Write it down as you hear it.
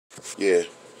Yeah,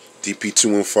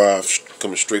 DP215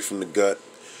 coming straight from the gut.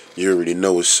 You already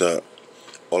know what's up.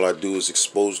 All I do is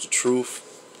expose the truth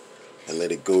and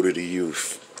let it go to the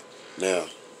youth. Now,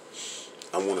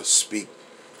 I want to speak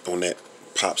on that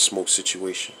Pop Smoke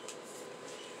situation.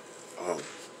 Um,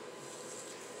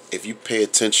 if you pay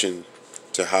attention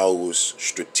to how it was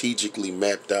strategically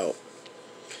mapped out,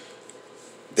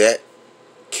 that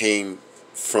came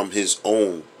from his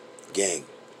own gang.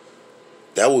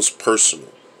 That was personal.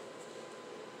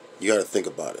 You got to think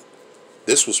about it.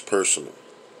 This was personal.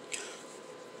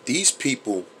 These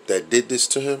people that did this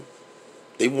to him,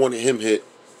 they wanted him hit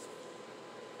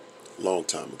a long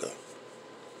time ago.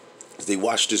 They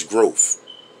watched his growth.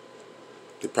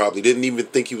 They probably didn't even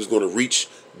think he was going to reach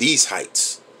these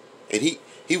heights. And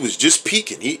he was just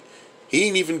peaking. He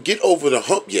didn't even get over the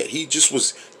hump yet. He just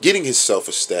was getting himself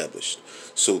established.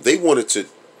 So they wanted to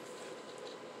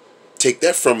take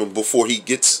that from him before he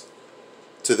gets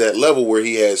to that level where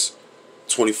he has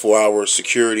 24-hour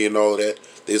security and all of that.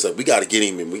 They was like, we got to get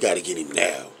him and we got to get him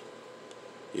now.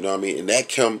 You know what I mean? And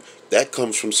that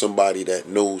comes from somebody that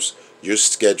knows your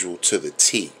schedule to the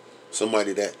T.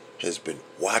 Somebody that has been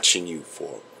watching you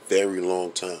for a very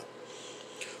long time.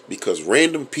 Because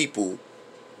random people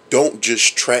don't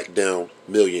just track down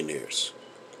millionaires.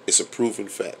 It's a proven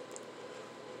fact.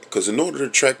 Because in order to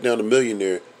track down a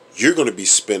millionaire, you're going to be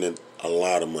spending a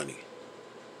lot of money.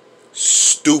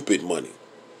 Stupid money.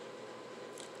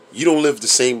 You don't live the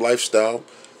same lifestyle.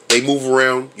 They move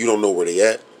around. You don't know where they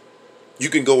at. You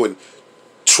can go and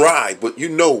try, but you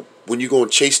know when you go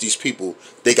and chase these people,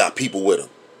 they got people with them.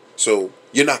 So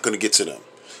you're not going to get to them.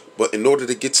 But in order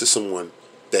to get to someone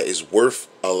that is worth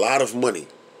a lot of money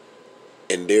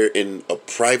and they're in a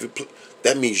private place,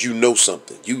 that means you know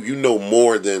something. You know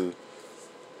more than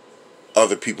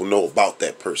other people know about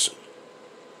that person.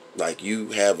 Like you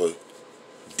have a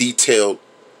detailed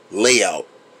layout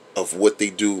of what they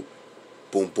do.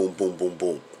 Boom, boom, boom, boom,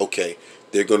 boom. Okay,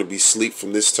 they're going to be asleep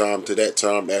from this time to that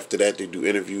time. After that, they do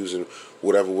interviews and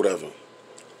whatever.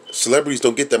 Celebrities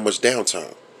don't get that much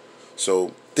downtime.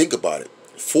 So think about it.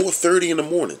 4:30 in the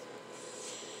morning,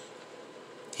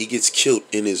 he gets killed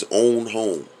in his own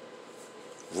home.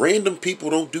 Random people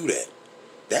don't do that.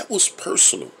 That was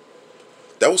personal.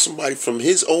 That was somebody from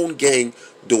his own gang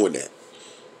doing that.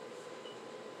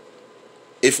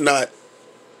 If not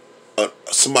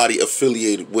somebody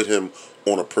affiliated with him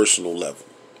on a personal level.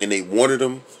 And they wanted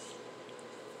him,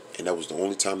 and that was the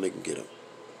only time they can get him.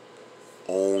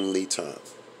 Only time.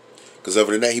 Because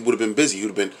other than that, he would have been busy. He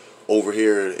would have been over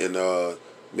here and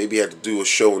maybe had to do a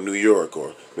show in New York,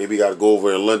 or maybe got to go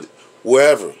over in London,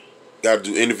 wherever. Got to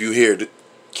do an interview here.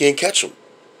 Can't catch him.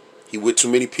 He with too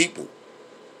many people.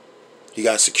 He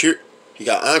got secure. He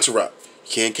got entourage.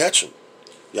 Can't catch him.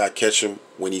 You got to catch him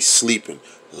when he's sleeping.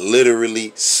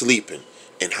 Literally sleeping.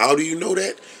 And how do you know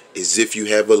that? Is if you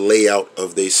have a layout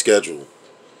of their schedule.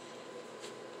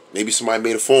 Maybe somebody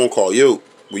made a phone call. Yo,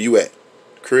 where you at?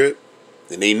 Crib?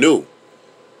 Then they knew.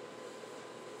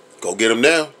 Go get him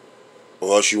now,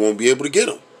 or else you won't be able to get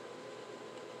him.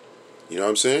 You know what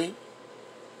I'm saying?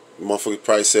 The motherfucker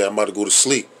probably said, I'm about to go to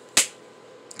sleep.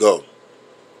 Go.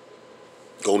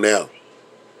 Go now.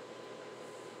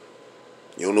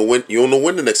 You don't know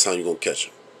when the next time you're gonna catch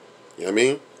him. You know what I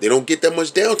mean? They don't get that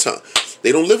much downtime.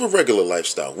 They don't live a regular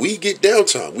lifestyle. We get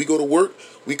downtime. We go to work.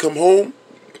 We come home.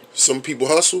 Some people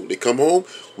hustle. They come home.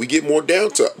 We get more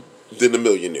downtime than the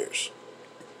millionaires.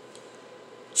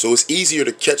 So it's easier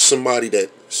to catch somebody that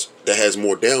has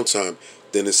more downtime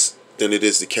than it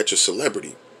is to catch a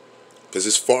celebrity. Because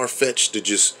it's far-fetched to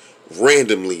just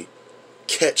randomly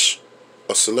catch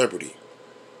a celebrity.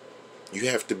 You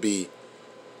have to be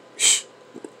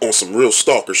on some real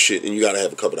stalker shit, and you got to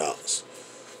have a couple dollars.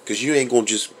 Because you ain't going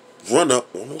to just run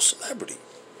up on no celebrity.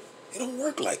 It don't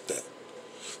work like that.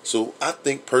 So I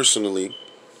think personally,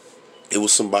 it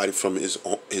was somebody from his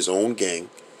own gang.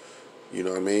 You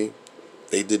know what I mean?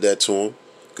 They did that to him.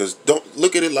 Because don't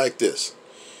look at it like this.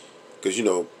 Because,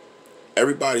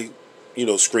 everybody,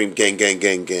 scream gang, gang,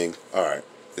 gang, gang. All right.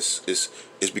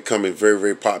 It's becoming very,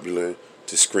 very popular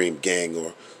to scream gang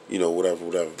or,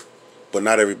 whatever. But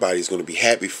not everybody's going to be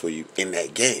happy for you in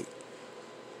that gang.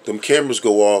 Them cameras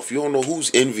go off. You don't know who's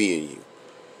envying you.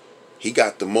 He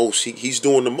got the most. He's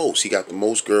doing the most. He got the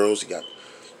most girls. He got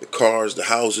the cars, the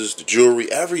houses, the jewelry,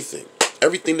 everything.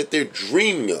 Everything that they're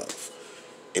dreaming of.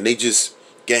 And they just,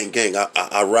 gang,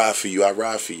 I ride for you. I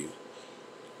ride for you.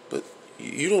 But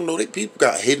you don't know that people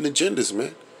got hidden agendas,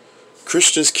 man.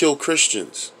 Christians kill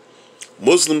Christians.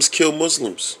 Muslims kill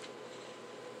Muslims.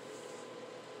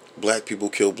 Black people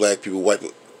kill black people. White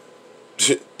people.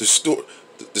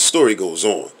 The story goes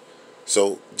on.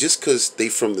 So just because they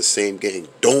from the same gang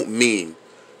don't mean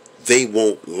they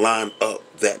won't line up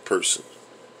that person.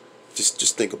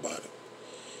 Just think about it.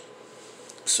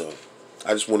 So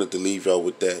I just wanted to leave y'all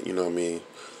with that, you know what I mean?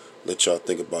 Let y'all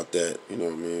think about that, you know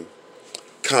what I mean?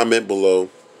 Comment below.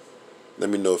 Let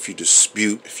me know if you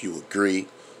dispute, if you agree,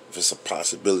 if it's a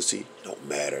possibility. It don't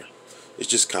matter. It's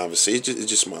just conversation. It's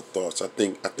just my thoughts. I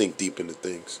think deep into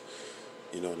things.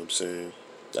 You know what I'm saying?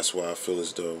 That's why I feel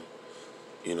as though,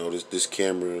 you know, this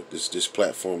camera, this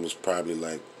platform is probably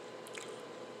like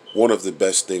one of the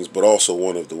best things, but also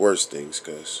one of the worst things,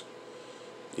 because,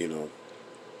 you know,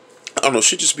 I don't know,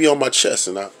 shit just be on my chest,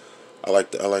 and I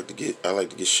like to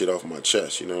get shit off my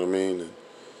chest. You know what I mean? And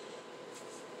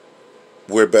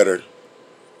we're better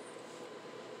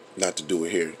not to do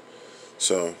it here.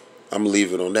 So I'm gonna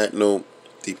leave it on that note.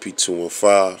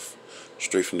 DP215,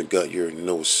 straight from the gut. You already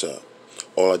know what's up.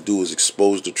 All I do is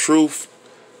expose the truth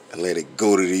and let it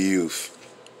go to the youth.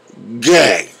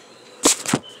 Gang.